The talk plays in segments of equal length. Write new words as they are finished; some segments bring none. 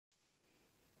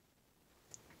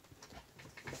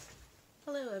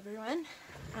Hello everyone.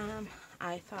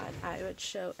 I thought I would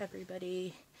show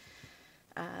everybody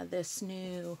this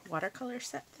new watercolor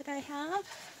set that I have.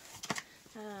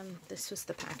 This was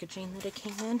the packaging that it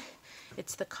came in.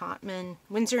 It's the Cotman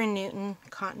Winsor & Newton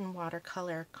Cotton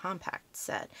Watercolor Compact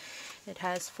Set. It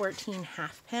has 14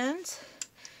 half pans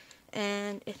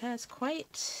and it has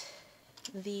quite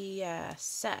the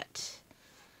set.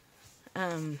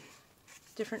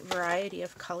 Different variety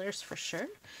of colors for sure.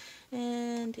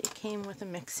 And it came with a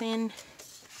mixing,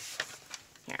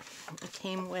 it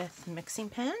came with mixing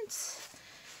pans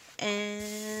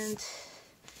and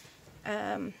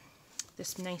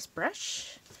this nice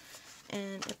brush,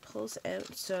 and it pulls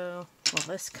out, so, well,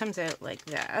 this comes out like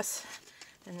this,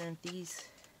 and then these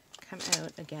come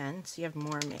out again, so you have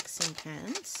more mixing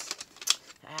pans.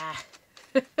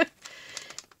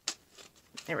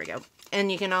 There we go. And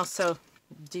you can also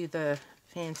do the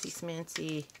fancy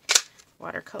smancy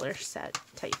watercolor set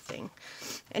type thing.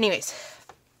 Anyways,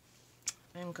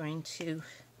 I'm going to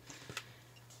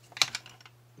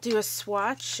do a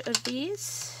swatch of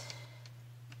these.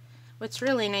 What's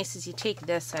really nice is you take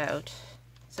this out,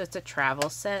 so it's a travel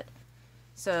set,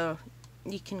 so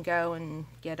you can go and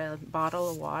get a bottle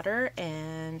of water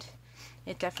and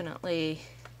it definitely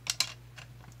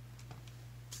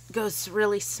goes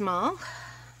really small.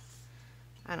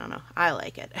 I don't know, I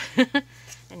like it.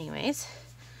 Anyways,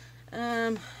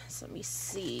 so let me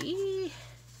see.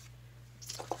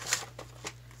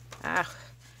 I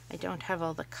don't have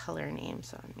all the color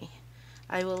names on me.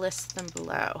 I will list them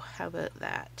below. How about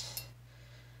that?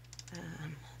 There.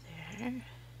 I'm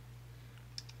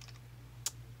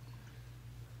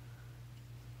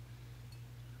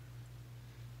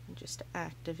just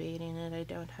activating it. I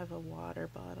don't have a water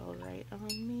bottle right on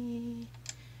me.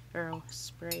 Or a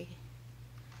spray.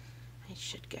 I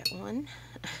should get one.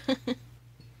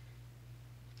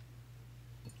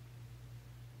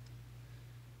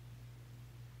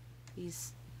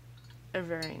 These are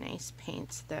very nice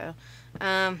paints though.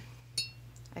 I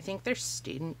think they're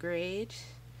student grade,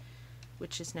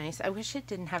 which is nice. I wish it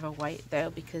didn't have a white though,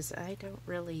 because I don't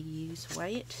really use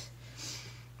white.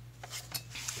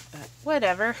 But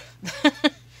whatever.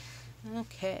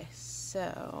 Okay,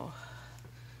 so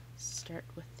start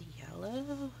with the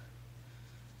yellow.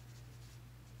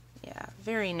 Yeah,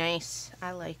 very nice.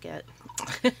 I like it.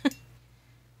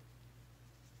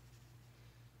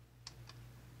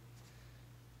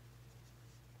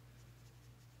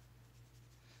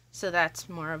 So that's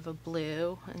more of a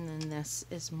blue, and then this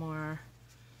is more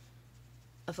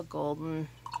of a golden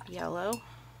yellow,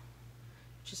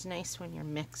 which is nice when you're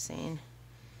mixing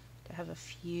to have a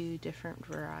few different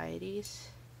varieties.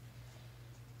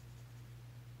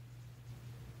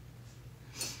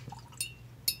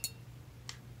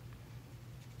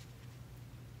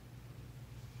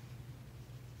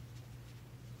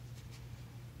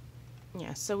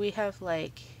 Yeah, so we have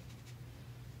like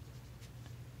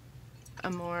a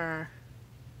more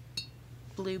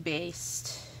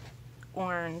blue-based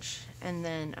orange and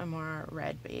then a more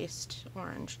red-based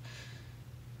orange.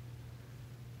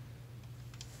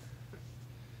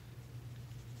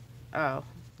 Oh,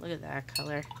 look at that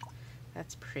color.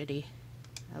 That's pretty.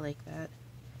 I like that.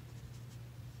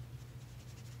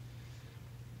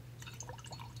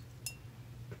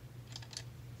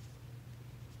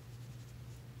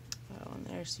 Oh, and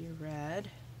there's your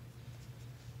red.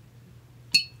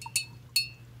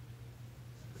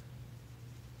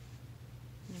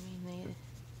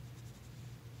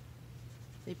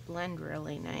 They blend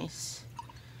really nice.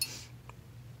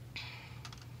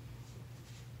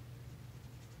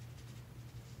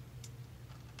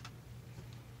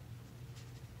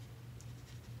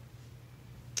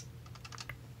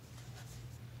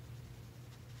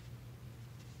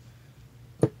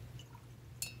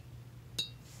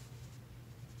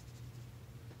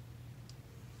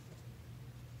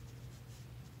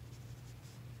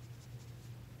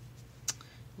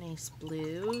 Nice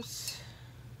blues.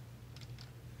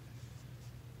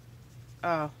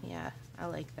 Oh, yeah, I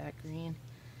like that green.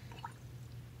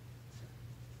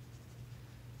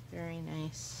 Very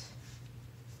nice.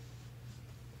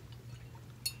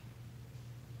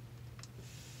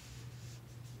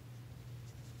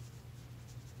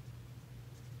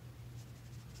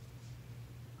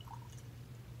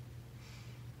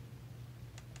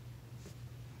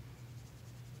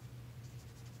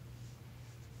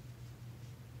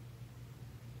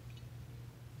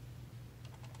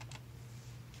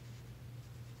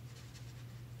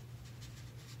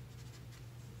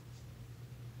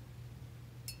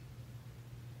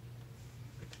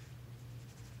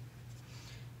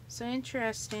 So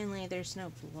interestingly, there's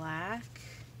no black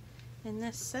in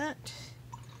this set,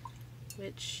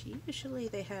 which usually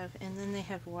they have, and then they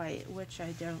have white, which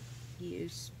I don't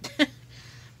use,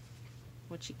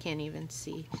 which you can't even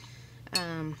see.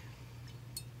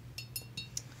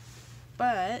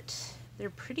 But they're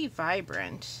pretty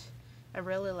vibrant. I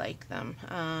really like them.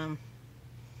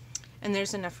 And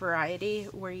there's enough variety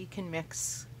where you can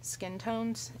mix skin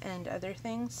tones and other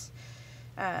things.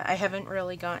 I haven't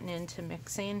really gotten into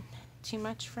mixing too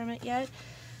much from it yet.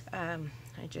 I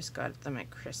just got them at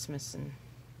Christmas and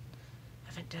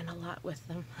haven't done a lot with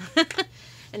them.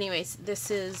 Anyways, this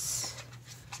is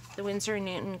the Winsor &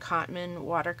 Newton Cotman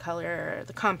watercolor,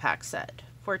 the compact set.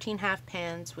 14 half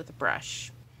pans with a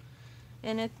brush.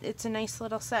 And it's a nice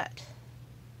little set.